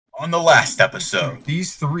On the last episode,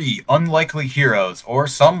 these three unlikely heroes, or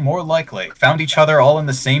some more likely, found each other all in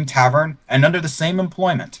the same tavern and under the same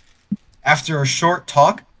employment. After a short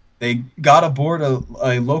talk, they got aboard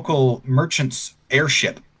a local merchant's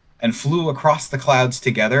airship and flew across the clouds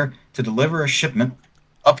together to deliver a shipment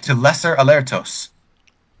up to Lesser Alertos,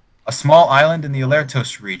 a small island in the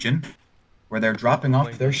Alertos region where they're dropping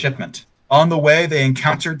off their shipment. On the way, they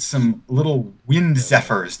encountered some little wind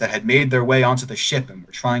zephyrs that had made their way onto the ship and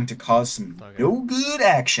were trying to cause some no good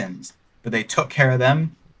actions. But they took care of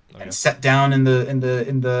them and set down in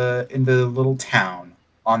the little town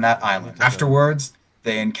on that island. Afterwards,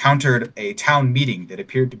 they encountered a town meeting that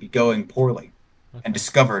appeared to be going poorly, and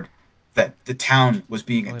discovered that the town was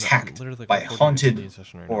being attacked by haunted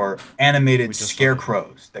or animated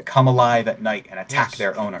scarecrows that come alive at night and attack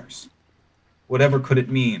their owners. Whatever could it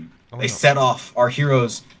mean? They set off. Our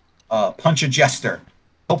heroes punch a jester,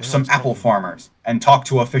 help some apple farmers, and talk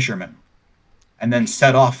to a fisherman, and then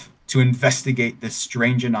set off to investigate this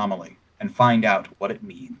strange anomaly and find out what it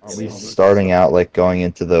means. Are we starting out like going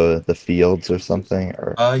into the fields or something?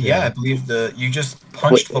 Or yeah, I believe you just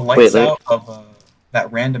punched the lights out of that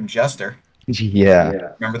random jester.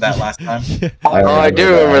 Yeah. Remember that last time? I do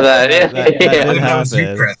remember that. Yeah. That was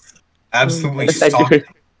you, Chris. Absolutely stalked.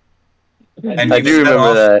 And I do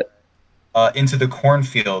remember that. Into the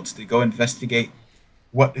cornfields to go investigate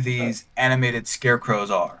what these animated scarecrows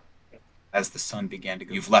are. As the sun began to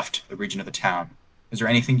go, you've left the region of the town. Is there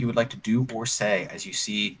anything you would like to do or say as you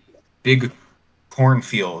see big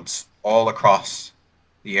cornfields all across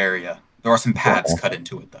the area? There are some paths cut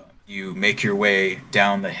into it, though. You make your way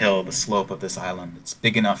down the hill, the slope of this island. It's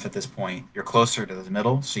big enough at this point. You're closer to the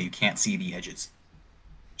middle, so you can't see the edges.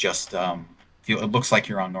 Just it looks like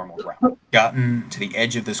you're on normal ground. Gotten to the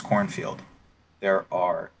edge of this cornfield, there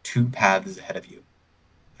are two paths ahead of you.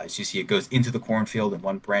 As you see, it goes into the cornfield, and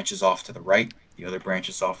one branches off to the right, the other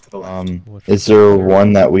branches off to the left. Is there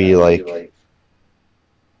one that we like?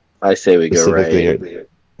 I say we go right.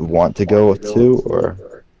 Want to go to,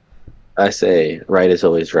 or I say right is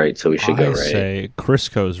always right, so we should go right. I say Chris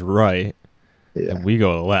goes right, and we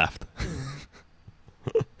go left.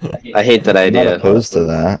 I hate that idea. I'm not opposed to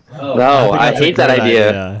that. No, I hate that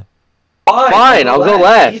idea. Fine, I'll go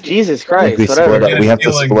left. Jesus Christ, whatever. We have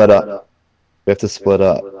to split up. We have to split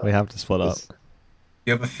up. We have to split up.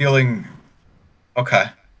 You have a feeling... Okay.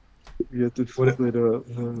 You have to split up.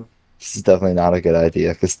 This is definitely not a good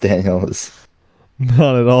idea, because Daniel is...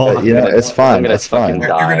 Not at all. Yeah, it's fine. It's fine. You're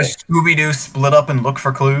going to Scooby-Doo split up and look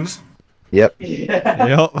for clues? Yep.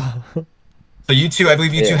 Yep. So you two, I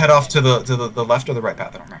believe you two head off to the left or the right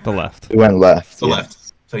path? I don't remember. The left. We went left. The left.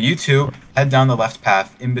 So you two head down the left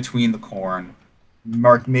path in between the corn,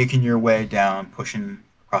 making your way down, pushing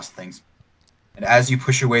across things. And as you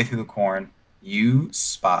push your way through the corn, you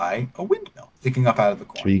spy a windmill sticking up out of the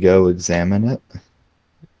corn. Should we go examine it?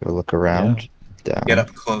 Go look around? Yeah. Down. Get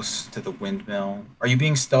up close to the windmill. Are you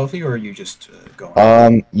being stealthy, or are you just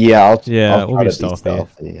going? Yeah, I'll we'll try be to stealthy. be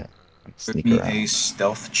stealthy. Yeah. Give me a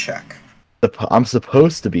stealth check. I'm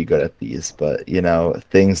supposed to be good at these, but you know,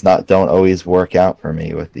 things don't always work out for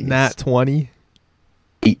me with these. Nat 20.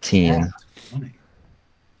 18. Yeah.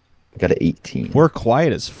 I got an 18. We're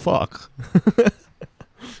quiet as fuck.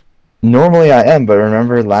 Normally I am, but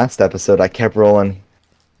remember last episode I kept rolling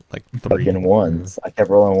like fucking ones. I kept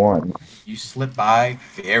rolling one. You slip by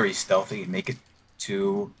very stealthy and make it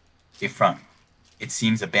to the front. It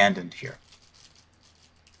seems abandoned here.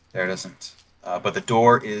 There doesn't. But the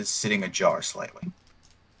door is sitting ajar slightly.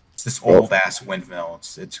 It's this old-ass windmill.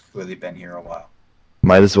 It's clearly been here a while.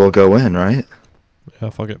 Might as well go in, right?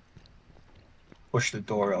 Yeah, fuck it. Push the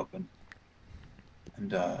door open.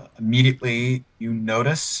 And immediately you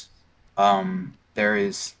notice there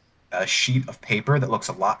is a sheet of paper that looks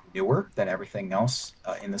a lot newer than everything else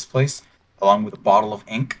in this place, along with a bottle of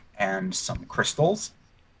ink and some crystals,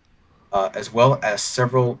 as well as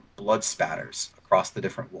several blood spatters across the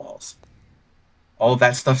different walls. All of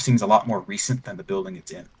that stuff seems a lot more recent than the building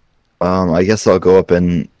it's in. I guess I'll go up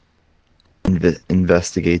and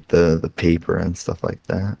investigate the paper and stuff like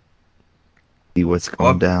that. See what's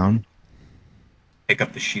going down. Pick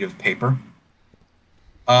up the sheet of paper.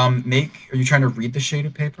 Are you trying to read the sheet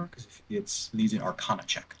of paper? Because it needs an Arcana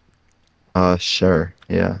check. Sure,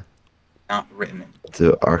 yeah. Not written.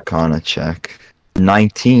 Do Arcana check.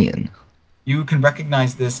 19. You can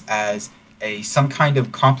recognize this as some kind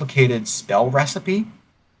of complicated spell recipe,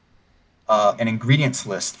 an ingredients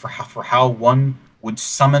list for how one would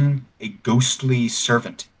summon a ghostly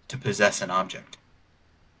servant to possess an object.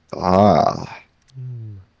 Ah,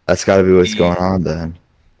 that's got to be what's going on then.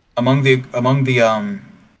 Among the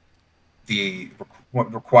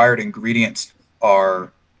what required ingredients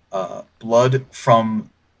are blood from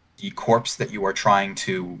the corpse that you are trying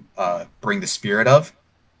to bring the spirit of,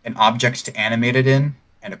 an object to animate it in,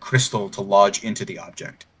 and a crystal to lodge into the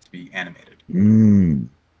object to be animated.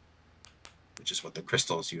 Which is what the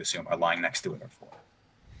crystals, you assume, are lying next to it are for.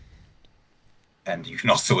 And you can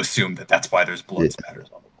also assume that that's why there's blood spatters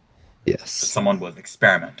on them. Yes. That someone was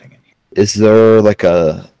experimenting in here. Is there like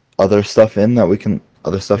other stuff in that we can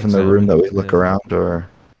in the room that we look around, or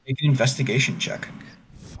make an investigation check?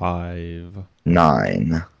 5.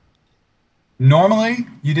 9. Normally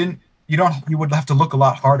you would have to look a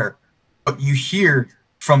lot harder. But you hear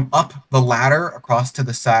from up the ladder across to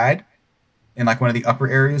the side, in like one of the upper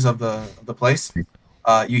areas of the place,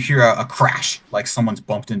 you hear a crash, like someone's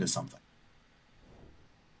bumped into something.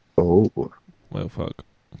 Oh. Well, fuck.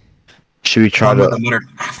 Should we try to...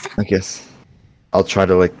 I guess I'll try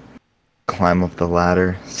to, like, climb up the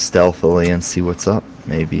ladder stealthily and see what's up,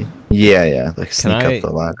 maybe. Yeah, like sneak up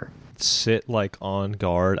the ladder. Sit, like, on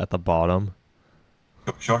guard at the bottom?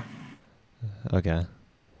 Sure. Okay.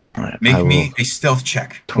 Right, Make me a stealth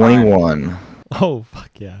check. 21. Oh,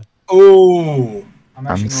 fuck yeah. Oh!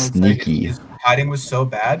 I'm sneaky. His hiding was so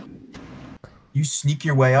bad. You sneak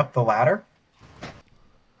your way up the ladder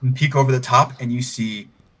and peek over the top, and you see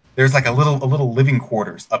there's like a little living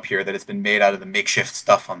quarters up here that has been made out of the makeshift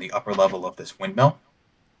stuff on the upper level of this windmill.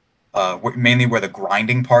 Mainly where the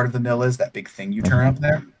grinding part of the mill is, that big thing you turn up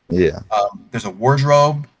there. Yeah. There's a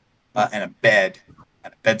wardrobe and a bed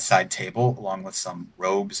and a bedside table, along with some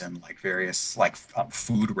robes and like various like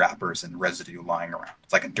food wrappers and residue lying around.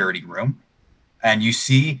 It's like a dirty room, and you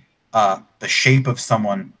see the shape of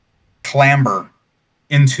someone clamber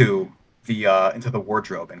into the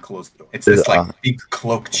wardrobe and close the door. It's this like big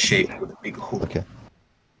cloaked shape with a big hood. Okay.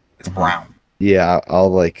 It's brown. Yeah, I'll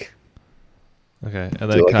like. Okay,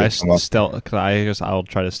 and then I'll try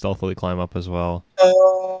to stealthily climb up as well.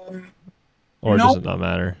 Or does it not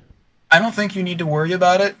matter? I don't think you need to worry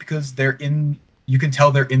about it because you can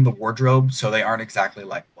tell they're in the wardrobe, so they aren't exactly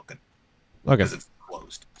like looking. Okay. Because it's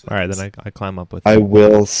closed. So all right, then I climb up with. I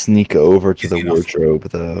will sneak over to the wardrobe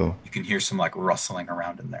though. You can hear some like rustling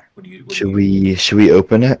around in there. Should we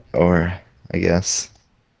open it, or I guess?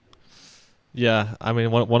 Yeah, I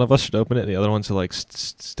mean one of us should open it, the other one should like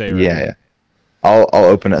stay. Yeah. I'll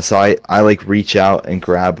open it. So I like reach out and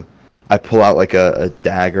grab. I pull out like a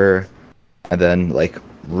dagger, and then like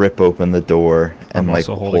rip open the door and like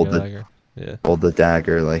hold the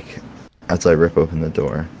dagger like as I rip open the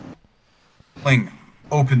door.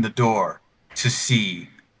 Open the door to see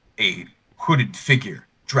a hooded figure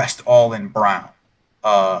dressed all in brown,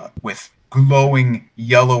 with glowing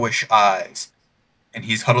yellowish eyes, and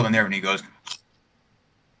he's huddled in there, and he goes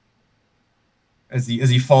as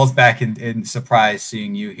he falls back in surprise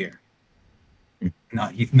seeing you here.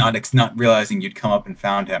 He's not realizing you'd come up and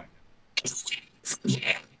found him.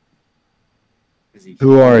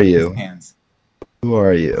 Who are you? Who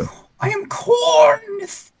are you? I am Corn.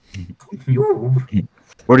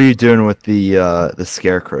 What are you doing with the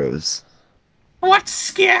scarecrows? What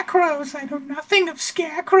scarecrows? I know nothing of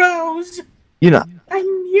scarecrows. You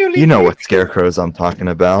know what scarecrows I'm talking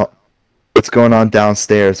about. What's going on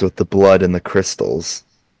downstairs with the blood and the crystals?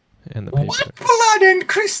 And the paper. What blood and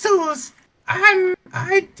crystals? It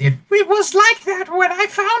was like that when I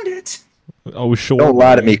found it. Oh, sure. Don't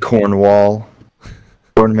lie to me, Cornwall.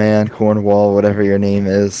 Cornwall, whatever your name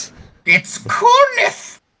is. It's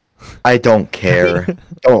Corneth. I don't care.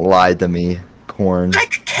 Don't lie to me, Corn.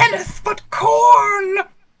 Like Kenneth, but Corn.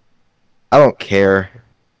 I don't care,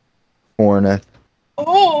 Corneth.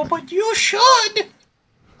 Oh, but you should.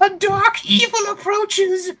 A dark evil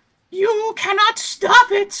approaches. You cannot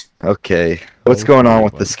stop it. Okay. What's going on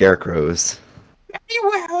with the scarecrows? Very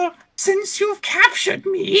well. Since you've captured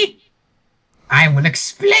me, I will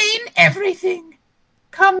explain everything.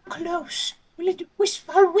 Come close.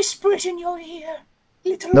 I'll whisper it in your ear.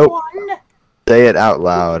 Little one. Say it out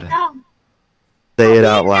loud. Say it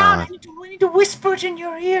out loud. I need to whisper it in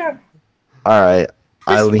your ear. Alright.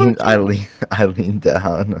 I lean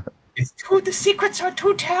down. The secrets are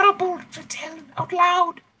too terrible to tell out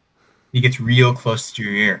loud. He gets real close to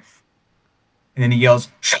your ear. And then he yells,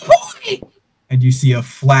 "Shaboy!" And you see a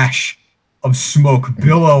flash of smoke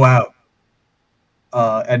billow out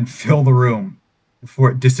and fill the room before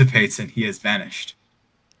it dissipates and he has vanished.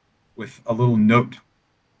 With a little note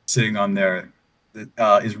sitting on there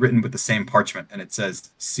that is written with the same parchment, and it says,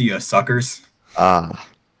 "See ya, suckers."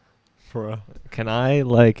 Bro, can I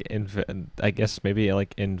like I guess maybe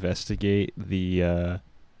like investigate the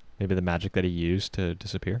maybe the magic that he used to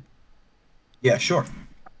disappear? Yeah, sure.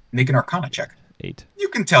 Make an Arcana check. 8. You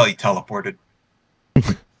can tell he teleported.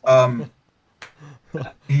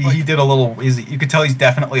 He did a little. You could tell he's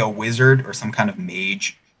definitely a wizard or some kind of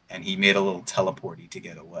mage, and he made a little teleporty to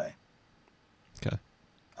get away. Okay.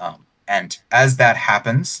 And as that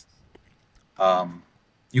happens,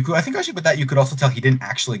 you could. I think actually with that you could also tell he didn't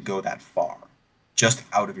actually go that far, just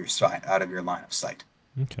out of your sight, out of your line of sight.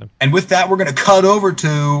 Okay. And with that, we're gonna cut over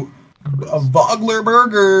to a Vogler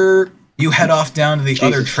Burger. You head off down to the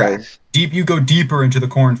other track. Christ. You go deeper into the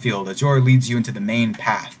cornfield. Azor leads you into the main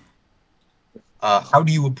path. How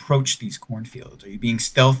do you approach these cornfields? Are you being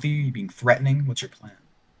stealthy? Are you being threatening? What's your plan?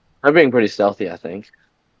 I'm being pretty stealthy, I think.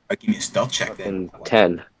 Give me a stealth check then.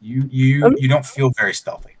 10. You don't feel very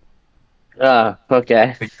stealthy.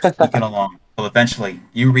 Okay. Sneaking along. Well, eventually,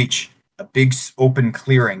 you reach a big open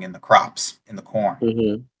clearing in the crops, in the corn,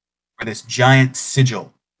 where this giant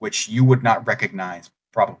sigil, which you would not recognize,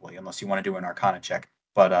 probably, unless you want to do an Arcana check,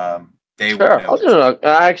 but they would I'll do it.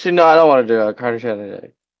 Actually, no, I don't want to do an Arcana check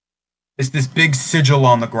today. It's this big sigil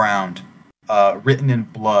on the ground, written in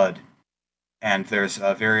blood, and there's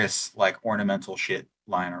various like ornamental shit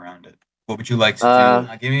lying around it. What would you like to do? I'm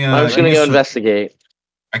just gonna go investigate.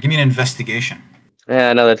 Give me an investigation.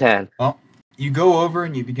 Yeah, another 10. Well, you go over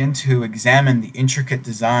and you begin to examine the intricate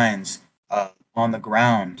designs on the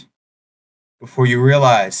ground before you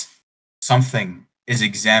realize something is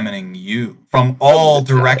examining you. From all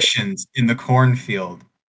directions in the cornfield,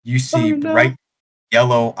 you see bright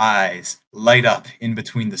yellow eyes light up in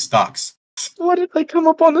between the stalks. Why did I come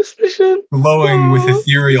up on this mission? Glowing with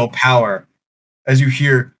ethereal power as you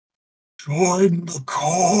hear, "Join the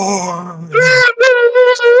corn!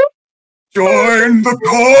 Join the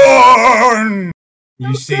corn!"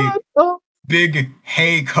 You see big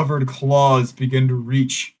hay-covered claws begin to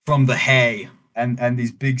reach from the hay and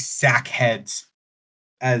these big sack heads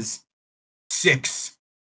as 6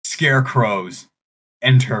 scarecrows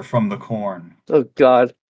enter from the corn. Oh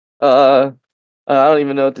God. I don't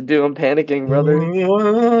even know what to do. I'm panicking, brother.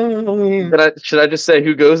 Should I just say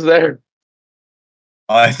who goes there?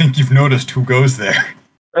 I think you've noticed who goes there.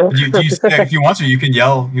 If you want to, you can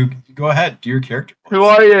yell. You go ahead. Do your character voice. Who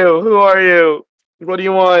are you? Who are you? What do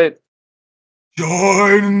you want?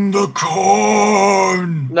 Join the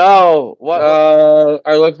corn. No. What?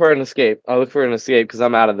 I look for an escape. Because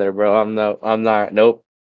I'm out of there, bro. I'm not. Nope.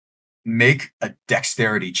 Make a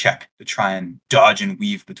dexterity check to try and dodge and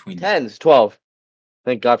weave between 10s, 12.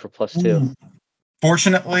 Thank God for +2. Ooh.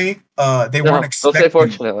 Fortunately, they weren't expecting. Don't say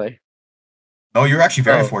fortunately. No, you're actually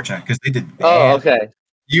very fortunate because they did bad. Oh, okay.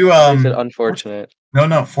 You said unfortunate.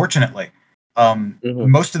 No, fortunately.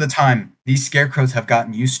 Most of the time, these scarecrows have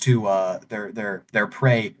gotten used to their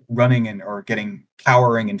prey running or getting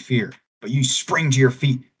cowering in fear. But you spring to your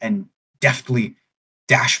feet and deftly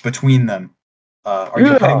dash between them. Are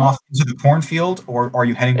you heading off into the cornfield, or are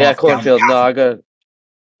you heading off cornfield. Down the No, I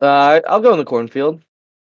go. I'll go in the cornfield.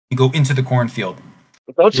 You go into the cornfield.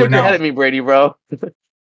 Don't shake your head at me, Brady, bro.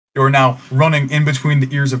 You're now running in between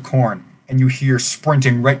the ears of corn, and you hear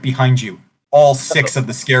sprinting right behind you. All 6 of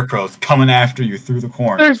the scarecrows coming after you through the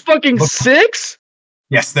corn. There's fucking 6?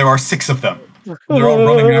 Yes, there are 6 of them. They're all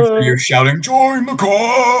running after you, shouting, "Join the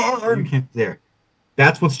corn!" There.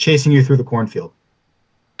 That's what's chasing you through the cornfield.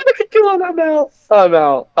 Come on, I'm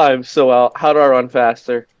out. I'm so out. How do I run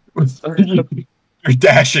faster? You're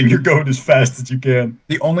dashing. You're going as fast as you can.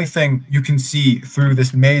 The only thing you can see through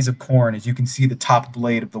this maze of corn is you can see the top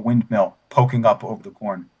blade of the windmill poking up over the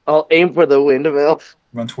corn. I'll aim for the windmill.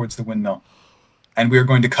 Run towards the windmill. And we are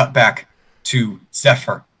going to cut back to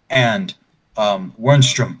Zephyr and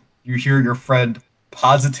Wernstrom. You hear your friend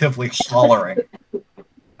positively hollering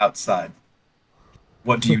outside.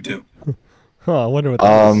 What do you do? I wonder what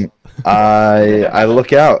that is. I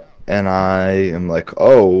look out and I am like,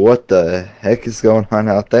 oh, what the heck is going on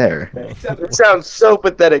out there? It sounds so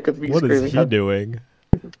pathetic of me What screaming. is he doing?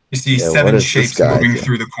 You see 7 shapes moving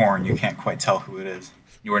through the corn. You can't quite tell who it is.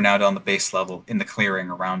 You are now down the base level in the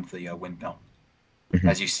clearing around the windmill.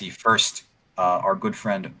 As you see, first, our good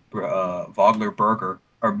friend Vogler Burger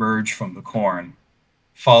emerge from the corn,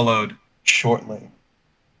 followed shortly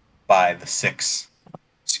by the 6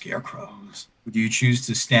 scarecrows. Would you choose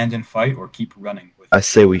to stand and fight or keep running? I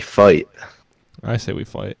say we fight. I say we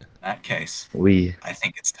fight. In that case, I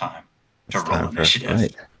think it's time to roll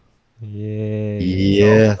initiative.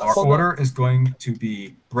 Yeah. So our order is going to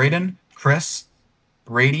be Brayden, Chris,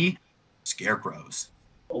 Brady, scarecrows.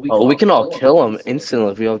 Oh, we can all kill them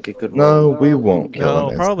instantly if we all get good. No, we won't kill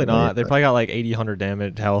them. No, probably not. They probably got like 800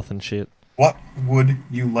 damage, health, and shit. What would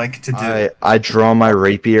you like to do? I draw my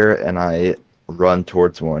rapier and I run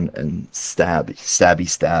towards one and stab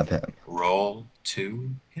him. Roll to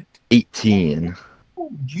hit. 18.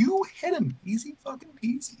 You hit him. Easy fucking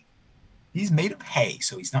peasy. He's made of hay,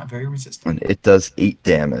 so he's not very resistant. And it does 8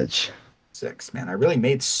 damage. 6. Man, I really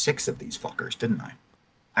made 6 of these fuckers, didn't I?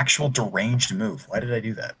 Actual deranged move. Why did I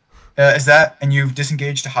do that? Is that, and you've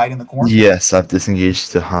disengaged to hide in the corner? Yes, I've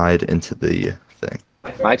disengaged to hide into the thing.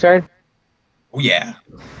 My turn? Oh, yeah.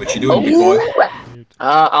 What you doing, big boy?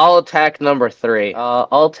 I'll attack number 3.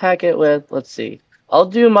 I'll attack it with, let's see. I'll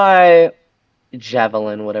do my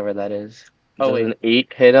javelin, whatever that is. Oh, wait, an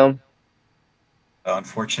 8 hit him?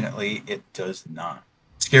 Unfortunately, it does not.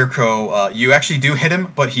 Scarecrow, you actually do hit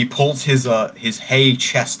him, but he pulls his hay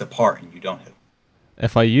chest apart, and you don't hit him.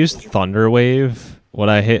 If I use Thunder Wave, would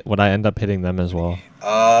I end up hitting them as well?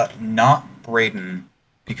 Not Brayden,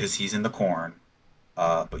 because he's in the corn.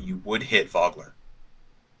 But you would hit Vogler,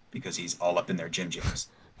 because he's all up in their jams.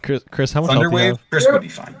 Chris, how much Thunder health do you Wave, have? Chris would be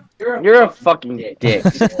fine. You're a fucking dick.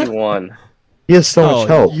 61. He has so much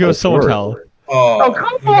health. You have so much health. Oh,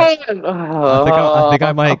 come on! I think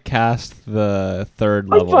I might cast the 3rd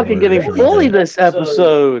level. I'm fucking getting bullied this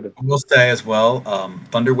episode. I will say as well,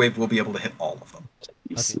 Thunder Wave will be able to hit all of them.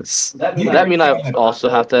 Jesus. Does that mean I also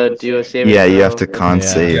have to do a saving Yeah, you throw? have to con Yeah.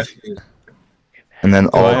 save. And then Do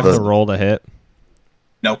all I have the to roll to hit?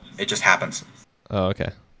 Nope, it just happens. Oh,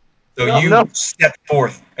 okay. So No, you no. step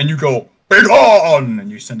forth, and you go, "Big on!" And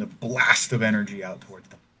you send a blast of energy out towards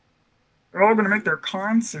them. They're all going to make their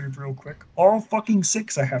con save real quick. All fucking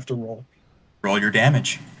 6 I have to roll. Roll your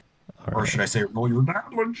damage. Or should I say roll your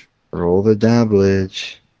damage? roll the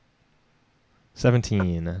dabblage.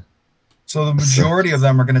 17. So the majority of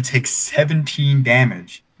them are going to take 17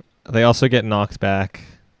 damage. They also get knocked back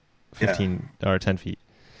 15 or 10 feet.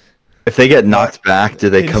 If they get knocked back, do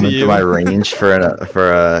they come Into into you. my range for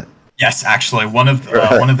a Yes, actually, one of them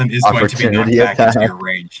is going to be knocked Opportunity back into attack. your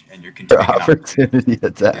range, and you're continuing on. opportunity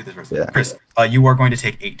attack? Yeah. Chris, you are going to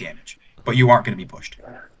take 8 damage, but you aren't going to be pushed.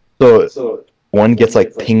 So one gets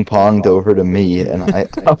like ping ponged over to me, and I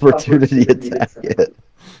opportunity attack it.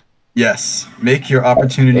 Yes, make your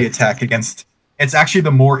opportunity attack against. It's actually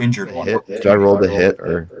the more injured one. Hit? Do I roll the hit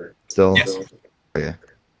or still? Yes, Okay.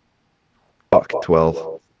 Fuck,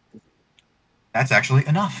 12. that's actually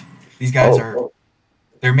enough. These guys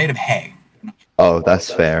they're made of hay. Oh,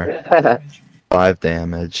 that's fair. 5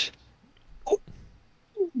 damage.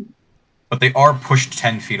 But they are pushed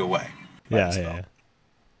 10 feet away. by Yeah, the spell. yeah.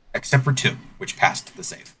 Except for 2, which passed the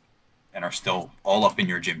save, and are still all up in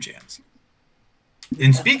your jams.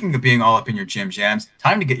 And speaking of being all up in your jams,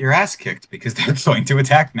 time to get your ass kicked, because they're going to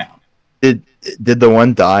attack now. Did the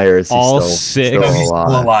one die, or is he All still, 6? still No, he's still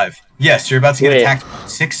alive? alive. Yes, you're about to get Wait. attacked by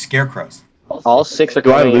 6 scarecrows. All 6 are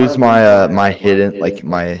Do I coming. lose my my hidden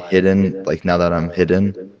now that I'm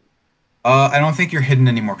hidden? I don't think you're hidden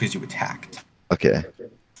anymore because you attacked. Okay.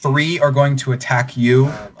 3 are going to attack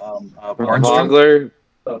you, Barnstrom.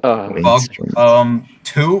 Bogler. Mainstream.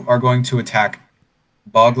 2 are going to attack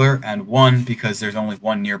Bogler, and 1, because there's only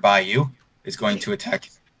 1 nearby you, is going to attack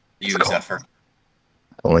you, Zephyr.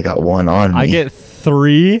 Only got 1 on me. I get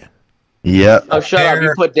 3? Yep. Oh, shut up!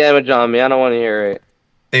 You put damage on me. I don't want to hear it.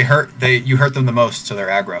 You hurt them the most, so they're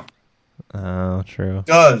aggro. Oh, true.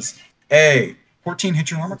 Does a 14 hit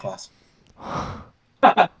your armor class?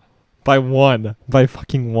 By 1. By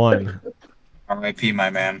fucking 1. R.I.P. my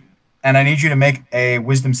man. And I need you to make a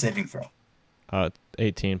wisdom saving throw.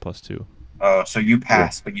 18 plus 2. So you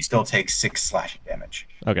pass, but you still take 6 slashing damage.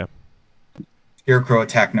 Okay. Scarecrow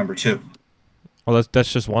attack number 2. Well,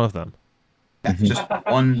 that's just one of them. Yeah, just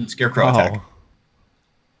 1 scarecrow Oh. attack.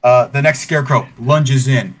 The next scarecrow lunges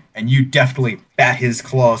in, and you deftly bat his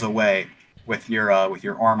claws away with your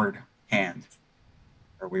armored hand,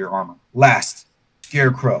 or with your armor. Last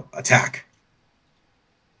scarecrow attack.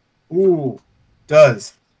 Ooh,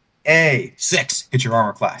 does a 6 hit your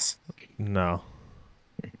armor class? No.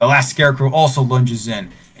 The last scarecrow also lunges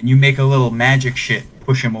in, and you make a little magic shit,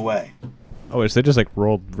 push him away. Oh, wait, so they just like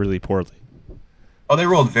rolled really poorly. Oh, they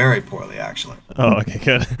rolled very poorly, actually. Oh, okay,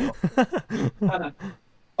 good.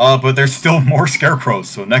 But there's still more scarecrows.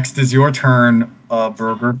 So next is your turn,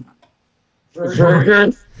 Burger.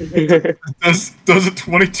 Burger. Does a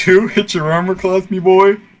 22 hit your armor class, me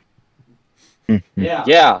boy?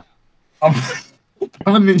 Yeah. I'm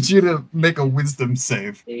gonna need you to make a wisdom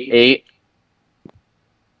save. 8.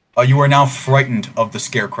 You are now frightened of the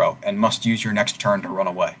scarecrow and must use your next turn to run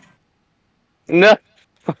away. No.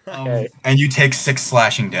 And you take 6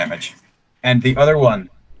 slashing damage. And the other one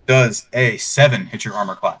does a 7 hit your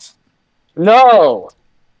armor class. No.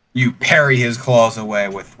 You parry his claws away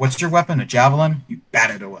with, what's your weapon? A javelin? You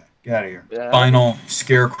bat it away. Get out of here. Yeah. Final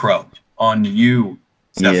scarecrow on you,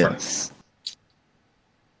 Zephyr. Yes.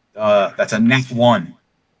 That's a nat 1.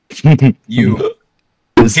 You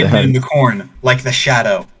hidden in the corn, like the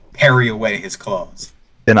shadow, parry away his claws.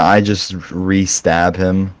 Can I just re-stab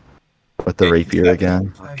him with the rapier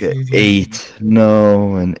again? Okay, 8.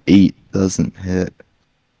 No, an 8 doesn't hit.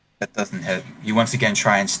 That doesn't hit. You once again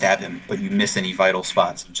try and stab him, but you miss any vital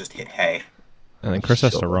spots and just hit hay. And then Chris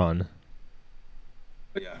has to run.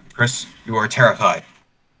 But yeah, Chris, you are terrified.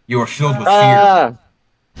 You are filled with fear.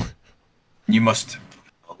 You must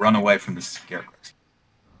run away from the scarecrows.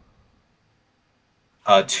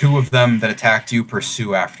 2 of them that attacked you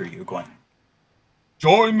pursue after you, Gwen.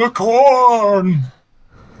 Join the corn!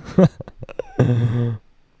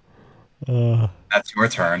 That's your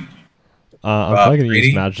turn. I'm probably going to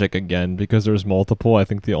use magic again, because there's multiple. I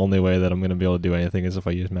think the only way that I'm going to be able to do anything is if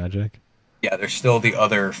I use magic. Yeah, there's still the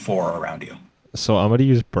other 4 around you. So I'm going to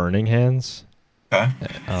use Burning Hands. Okay.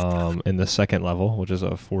 In the second level, which is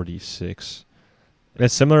a 46.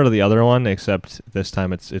 It's similar to the other one, except this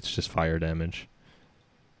time it's just fire damage.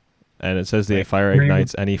 And it says the fire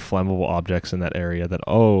ignites any flammable objects in that area that...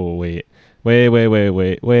 Oh, wait.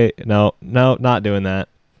 Wait. No, not doing that.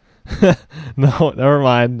 No, never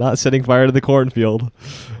mind. Not setting fire to the cornfield.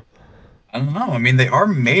 I don't know. I mean, they are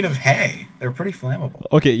made of hay. They're pretty flammable.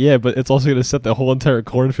 Okay, yeah, but it's also going to set the whole entire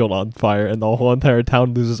cornfield on fire, and the whole entire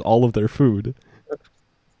town loses all of their food.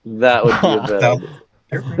 That would be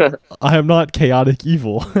a bad. I am not chaotic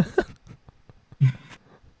evil.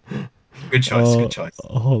 Good choice, good choice.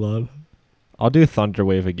 Hold on. I'll do Thunder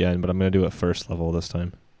Wave again, but I'm going to do it first level this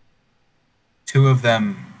time. 2 of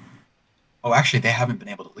them... Oh, actually, they haven't been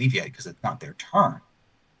able to leave yet because it's not their turn.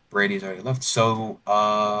 Brady's already left, so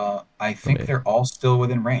I think they're all still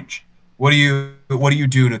within range. What do you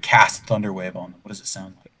do to cast Thunder Wave on them? What does it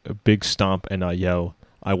sound like? A big stomp and I yell,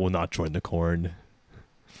 "I will not join the corn."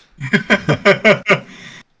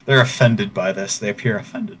 They're offended by this. They appear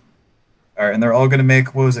offended. All right, and they're all going to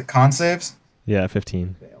make, what was it, con saves? Yeah,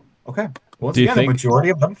 15. Okay. Well, the majority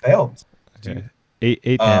of them failed. Okay.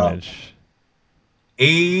 8 damage.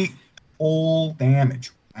 8 full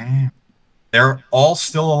damage. Wow. They're all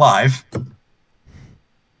still alive.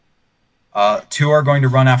 2 are going to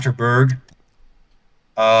run after Berg.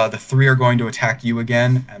 The 3 are going to attack you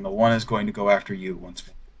again, and the 1 is going to go after you once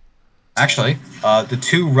more. Actually, the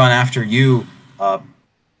 2 run after you,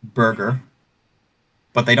 Burger,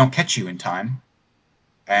 but they don't catch you in time,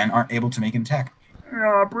 and aren't able to make an attack.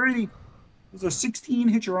 Brady, does a 16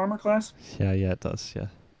 hit your armor class? Yeah, it does. Yeah.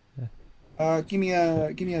 Give me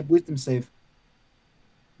a wisdom save.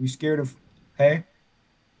 You scared of hay?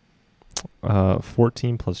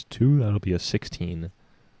 14 plus 2, that'll be a 16.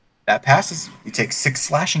 That passes. You take 6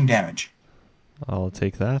 slashing damage. I'll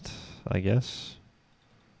take that, I guess.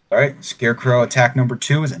 Alright, Scarecrow attack number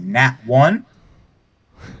 2 is a nat 1.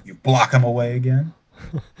 You block him away again.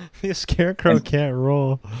 The Scarecrow can't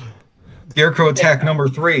roll. Scarecrow attack number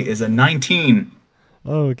 3 is a 19.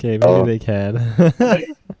 Okay, maybe they can.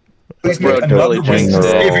 Please make another wisdom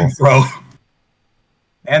saving throw.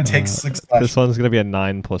 And takes 6 slashing. This one's going to be a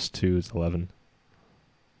 9 plus 2 is 11.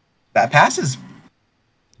 That passes.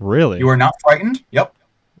 Really? You are not frightened? Yep.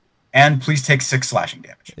 And please take 6 slashing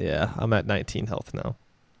damage. Yeah, I'm at 19 health now.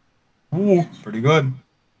 Ooh, pretty good.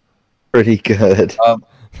 Pretty good.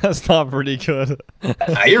 That's not pretty good.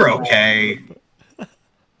 You're okay.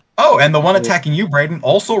 Oh, and the one attacking you, Braden,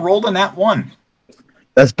 also rolled a nat 1.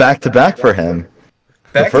 That's back to back for him.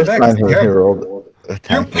 Back the first to back. time he rolled.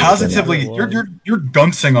 You're positively, you're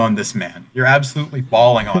duncing on this man. You're absolutely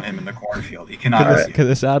bawling on him in the cornfield. He cannot. Could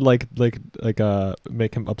this add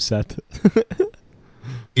make him upset?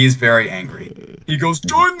 He's very angry. He goes,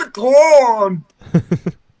 "Join the corn!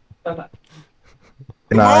 Come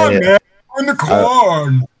on, man! Join the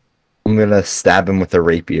corn!" I'm gonna stab him with a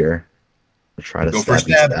rapier. Try to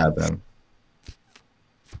stab him.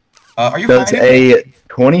 Are you Does a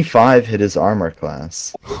 25 hit his armor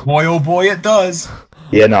class? Boy, oh boy, it does.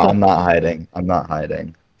 Yeah, no, I'm not hiding. I'm not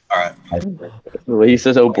hiding. All right. The way he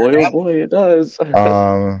says, oh boy, it does.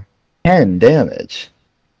 10 damage.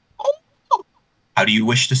 How do you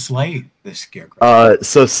wish to slay this Scarecrow?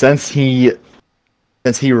 So since he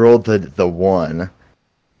rolled the 1,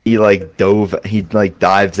 he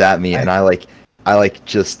dives at me, and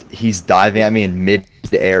he's diving at me in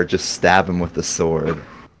mid-air, just stab him with the sword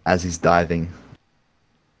as he's diving.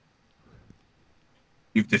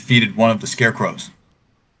 You've defeated one of the Scarecrows.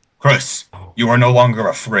 Chris, you are no longer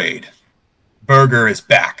afraid. Burger is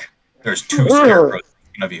back. There's 2 Scarecrows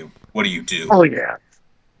in front of you. What do you do? Oh, yeah.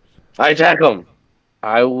 I attack him.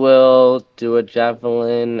 I will do a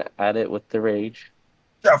javelin at it with the rage.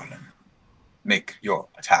 Javelin. Make your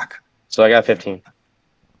attack. So I got 15.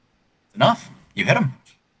 Enough. You hit him.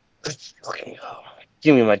 Okay.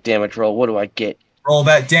 Give me my damage roll. What do I get? Roll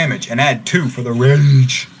that damage and add 2 for the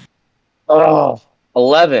rage. Oh,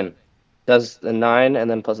 11. Does the 9 and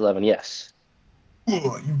then plus 11, yes.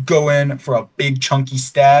 You go in for a big chunky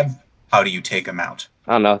stab. How do you take him out?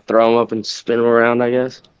 I don't know, throw him up and spin him around, I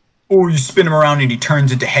guess. Or you spin him around and he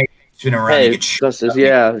turns into hay. Spin him around and he Hey, gets just as,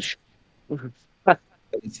 shot. yeah.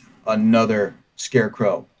 Another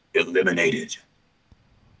Scarecrow eliminated.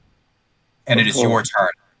 And it is your turn.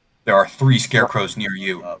 There are 3 Scarecrows near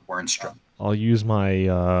you, Wernstrom. I'll use my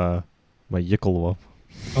my Yickle Whoop.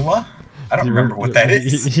 What? I don't remember what that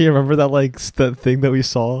is. You remember that that thing that we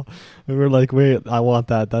saw? We were like, wait, I want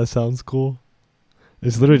that. That sounds cool.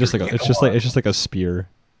 It's literally just like it's just like a spear.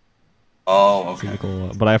 Oh, okay.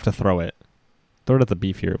 But I have to throw it. Throw it at the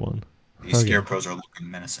beefier one. These Scarecrows are looking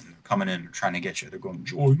menacing. They're coming in, they're trying to get you. They're going,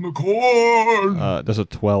 join the clan! Does a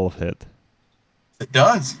 12 hit? It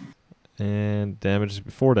does. And damage is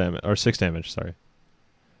 4 damage, or 6 damage, sorry.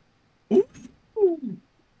 Ooh.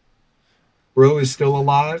 Bro is still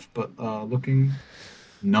alive, but looking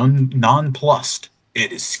nonplussed.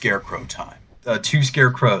 It is Scarecrow time. 2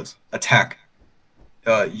 Scarecrows attack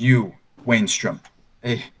you, Wainstrom.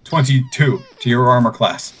 A 22 to your armor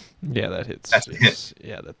class. Yeah, that hits. That's a hit.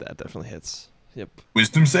 Yeah, that definitely hits. Yep.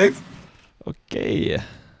 Wisdom save? Okay.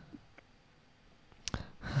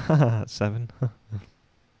 7.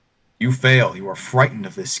 You fail. You are frightened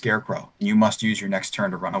of this Scarecrow. You must use your next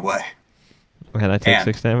turn to run away. Can I take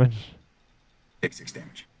 6 damage? Take 6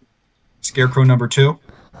 damage. Scarecrow number 2.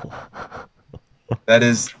 That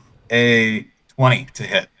is a 20 to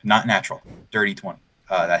hit. Not natural. Dirty 20.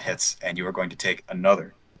 That hits, and you are going to take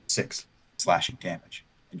another 6 slashing damage.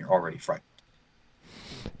 And you're already frightened.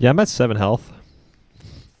 Yeah, I'm at 7 health.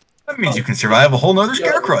 That means you can survive a whole nother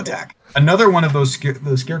Scarecrow attack. Another one of those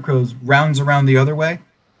Scarecrows rounds around the other way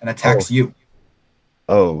and attacks you.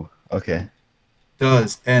 Oh, okay.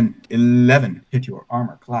 Does an 11 hit your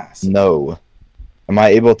armor class? No. Am I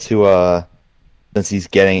able to, since he's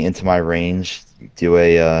getting into my range, do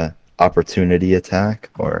a opportunity attack?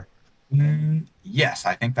 Or yes,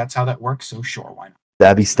 I think that's how that works, so sure, why not?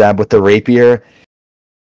 Stabby stab with the rapier.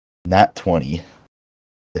 Nat 20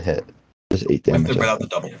 to hit. Just 8 damage. With or without the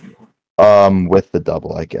double? With the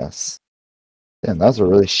double, I guess. Damn, that was a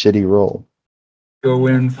really shitty roll. Go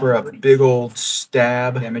in for a big old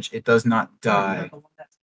stab damage. It does not die.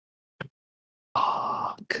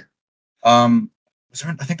 Fuck. I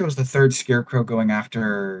think that was the 3rd Scarecrow going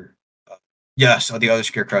after. Yes, the other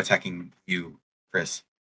Scarecrow attacking you, Chris.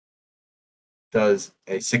 Does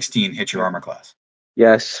a 16 hit your armor class?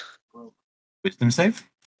 Yes. Wisdom save?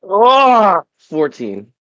 Oh,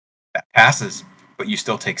 14. That passes, but you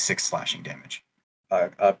still take 6 slashing damage.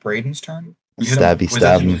 Braden's turn. Stabby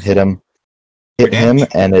stab him, hit him. Hit him,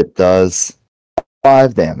 and it does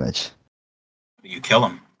 5 damage. You kill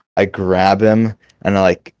him. I grab him, and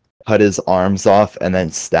I cut his arms off, and then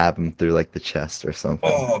stab him through the chest or something.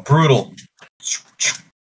 Oh, brutal.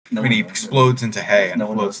 And he explodes into hay and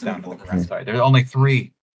floats down to the ground. Sorry, there's only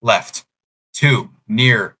 3 left. 2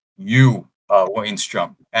 near you,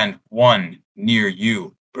 Wainstrom, and 1 near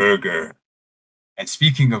you, Burger. And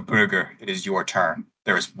speaking of Burger, it is your turn.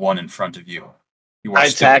 There is 1 in front of you. You are I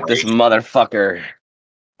attack this motherfucker.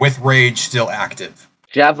 With rage still active.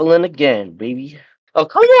 Javelin again, baby. Oh,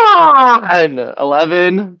 come on!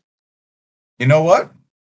 11. You know what?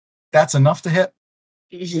 That's enough to hit.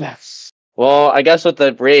 Yes. Well, I guess with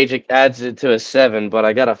the rage, it adds it to a 7, but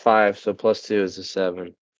I got a 5, so plus 2 is a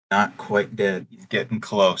 7. Not quite dead. He's getting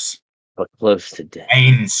close. But close to death.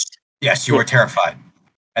 Ains. Yes, you are terrified.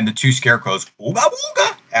 And the 2 Scarecrows, ooga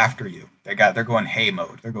booga, after you. They're going hay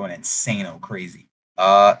mode. They're going insano crazy.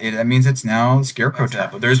 That means it's now Scarecrow time.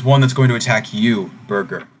 But there's one that's going to attack you,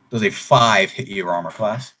 Burger. Does a 5 hit your armor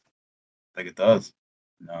class? I think it does.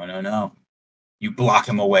 No. You block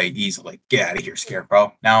him away easily. Get out of here,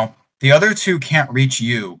 Scarecrow. Now, the other 2 can't reach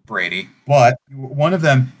you, Brady, but one of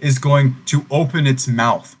them is going to open its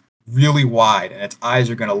mouth really wide, and its eyes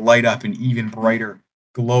are going to light up an even brighter,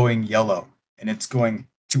 glowing yellow, and it's going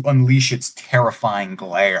to unleash its terrifying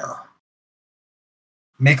glare.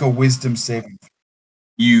 Make a wisdom saving.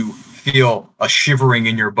 You feel a shivering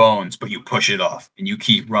in your bones, but you push it off, and you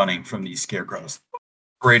keep running from these Scarecrows.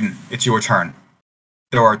 Braden, it's your turn.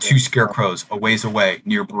 There are 2 Scarecrows a ways away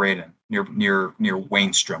near Braden, near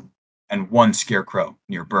Wainstrom, and 1 Scarecrow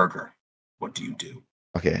near Burger. What do you do?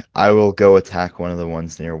 Okay, I will go attack one of the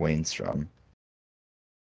ones near Wainstrom.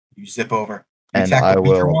 You zip over. And attack the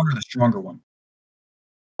weaker will. one or the stronger one?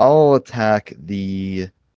 I'll attack the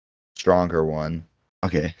stronger one.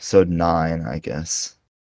 Okay, so 9, I guess.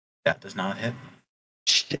 That does not hit.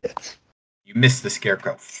 Shit. You miss the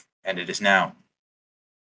Scarecrow, and it is now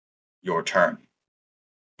your turn.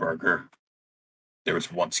 Burger. There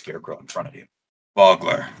was one Scarecrow in front of you.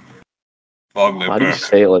 Vogler. Vogler Why do you Burger.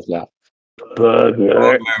 say it like that?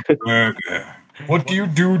 Burger. Vogler Burger. What do you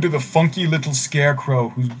do to the funky little Scarecrow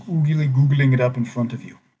who's googling it up in front of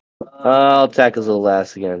you? I'll attack his little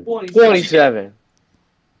ass again. 27.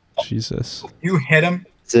 Jesus. You hit him.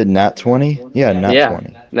 Is it nat 20? Yeah, nat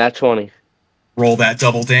 20. Nat 20. Roll that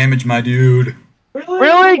double damage, my dude.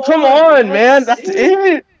 Really? Come on, man. That's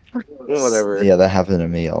it. Whatever. Yeah, that happened to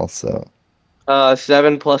me also.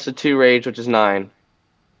 7 plus a 2 rage, which is 9.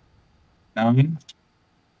 9?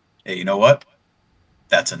 Hey, you know what?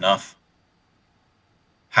 That's enough.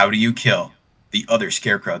 How do you kill the other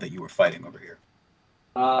Scarecrow that you were fighting over here?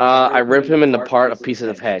 I rip him into a piece of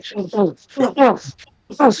the patch.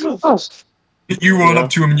 You run up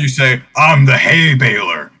to him and you say, "I'm the hay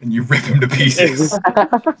baler," and you rip him to pieces.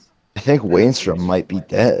 I think Wainstrom might be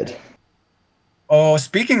dead. Oh,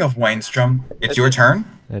 speaking of Wainstrom, it's your turn.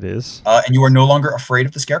 It is. And you are no longer afraid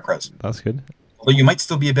of the Scarecrows. That's good. But you might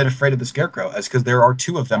still be a bit afraid of the Scarecrow, as because there are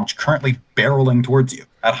 2 of them currently barreling towards you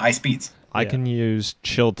at high speeds. I can use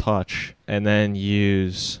Chill Touch and then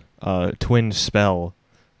use Twin Spell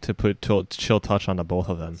to put Chill Touch onto both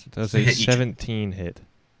of them. Does a 17 hit.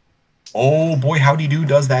 Oh boy, howdy do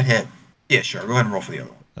does that hit? Yeah, sure. Go ahead and roll for the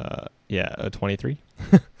other one. Yeah, a 23.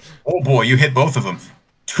 Oh boy, you hit both of them.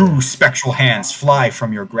 2 spectral hands fly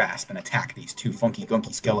from your grasp and attack these 2 funky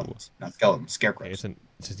gunky skeletons. Not skeletons, Scarecrows. Okay,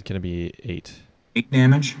 it's gonna be 8. 8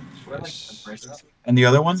 damage. Yes. And the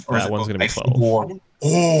other one? Or That is it one's gonna be 12. 4?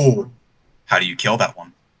 Oh! How do you kill that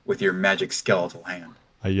one? With your magic skeletal hand.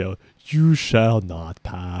 I yell, "You shall not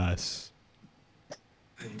pass."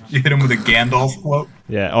 You hit him with a Gandalf quote?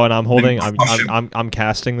 Yeah. Oh, and I'm holding. crush him. I'm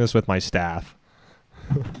casting this with my staff.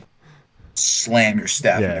 Slam your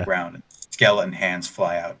staff in Yeah. the ground, and skeleton hands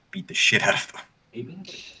fly out, beat the shit out of them.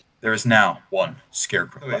 There is now 1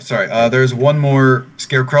 Scarecrow. Wait, sorry, there's 1 more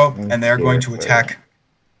Scarecrow, and they're going to attack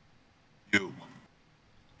you.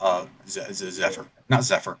 Zephyr. Not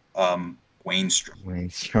Zephyr. Wainstrom.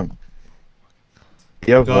 Wainstrom.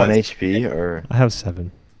 You have 1 HP or? I have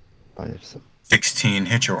 7. 16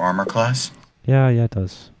 hit your armor class. Yeah, it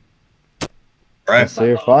does. Alright. So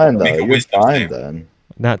you're fine though. Make a You're wisdom fine save. then.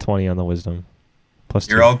 Nat 20 on the wisdom. Plus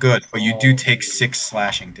 2. You're all good, but you do take 6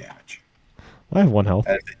 slashing damage. I have 1 health.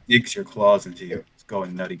 As it digs your claws into you. It's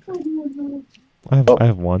going nutty. I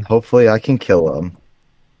have 1. Hopefully I can kill him.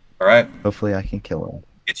 Alright, Hopefully I can kill him.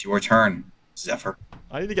 it's your turn, Zephyr.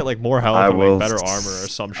 I need to get like more health I or will like better armor or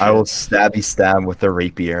some shit. I will stab with the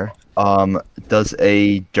rapier. Does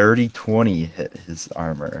a dirty 20 hit his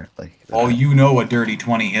armor? Like Oh, you know a dirty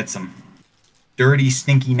 20 hits him. Dirty,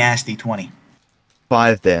 stinky, nasty 20.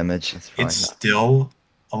 5 damage. It's fine. It's still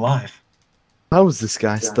alive. How is this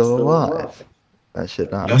guy still alive? That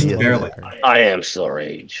should not Just be a barely. thing. I am still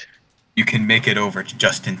rage. You can make it over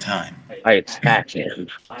just in time. I attack him.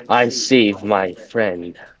 I save my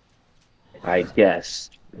friend. I guess.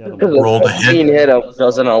 Roll the hit. 15 hit him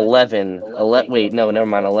does an 11. Wait, no, never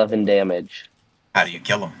mind. 11 damage. How do you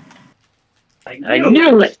kill him? I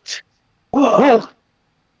knew it!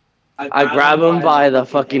 I grab him by the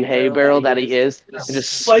fucking hay barrel that he is and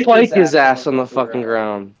just spike his ass on the fucking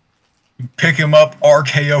ground. You pick him up,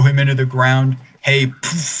 RKO him into the ground. Hey,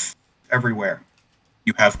 poof, everywhere.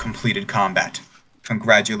 You have completed combat.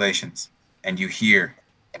 Congratulations. And you hear,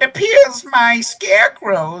 "It appears my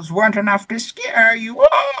scarecrows weren't enough to scare you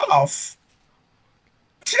off.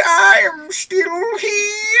 I'm still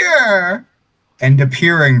here." And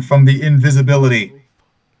appearing from the invisibility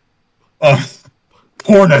of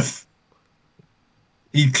Porneth.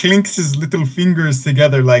 He clinks his little fingers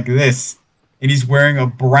together like this, and he's wearing a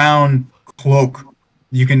brown cloak.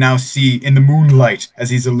 You can now see in the moonlight as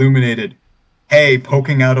he's illuminated. Hay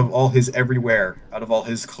poking out of all his everywhere, out of all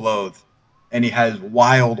his clothes. And he has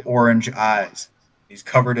wild orange eyes. He's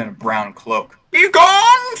covered in a brown cloak. "Be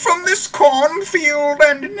gone from this cornfield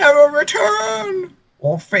and never return,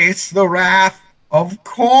 or face the wrath of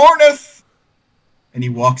Corneth." And he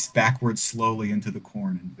walks backwards slowly into the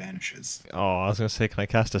corn and vanishes. Oh, I was gonna say, can I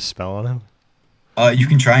cast a spell on him? You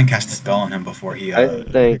can try and cast a spell on him before he... I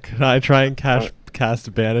think. Can I try and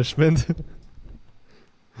cast banishment?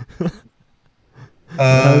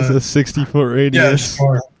 That was a 60-foot radius. Yeah,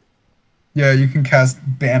 sure. Yeah, you can cast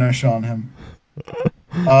Banish on him.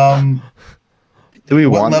 Do we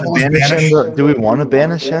What want to level is banish banish? him? Do we want to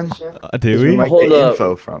banish him? Do We we? might Hold get up.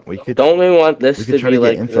 info from. We could. Don't we want this We to could try be to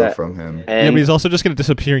like get info that? from him. Yeah, And but he's also just gonna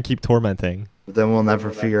disappear and keep tormenting. But then we'll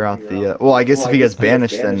never figure out the. Well, I guess if he gets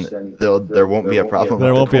banished, then there won't be a problem.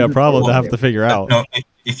 There with won't the be a problem to corn. have to figure out. No,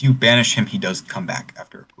 if you banish him, he does come back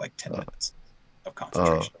after like 10 minutes of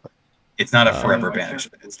concentration. It's not a forever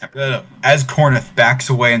banishment. It's temporary. As Corneth backs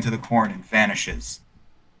away into the corn and vanishes.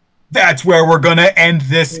 That's where we're gonna end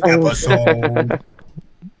this episode.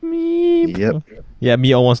 Meep. Yep. Yeah,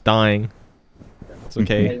 me almost dying. It's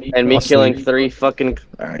okay. And me I'll killing sleep. 3 fucking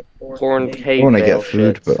Alright. corn I cave want to bale get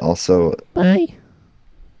food, shits. but also. Bye.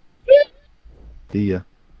 See ya.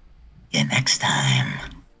 Yeah, next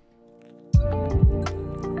time.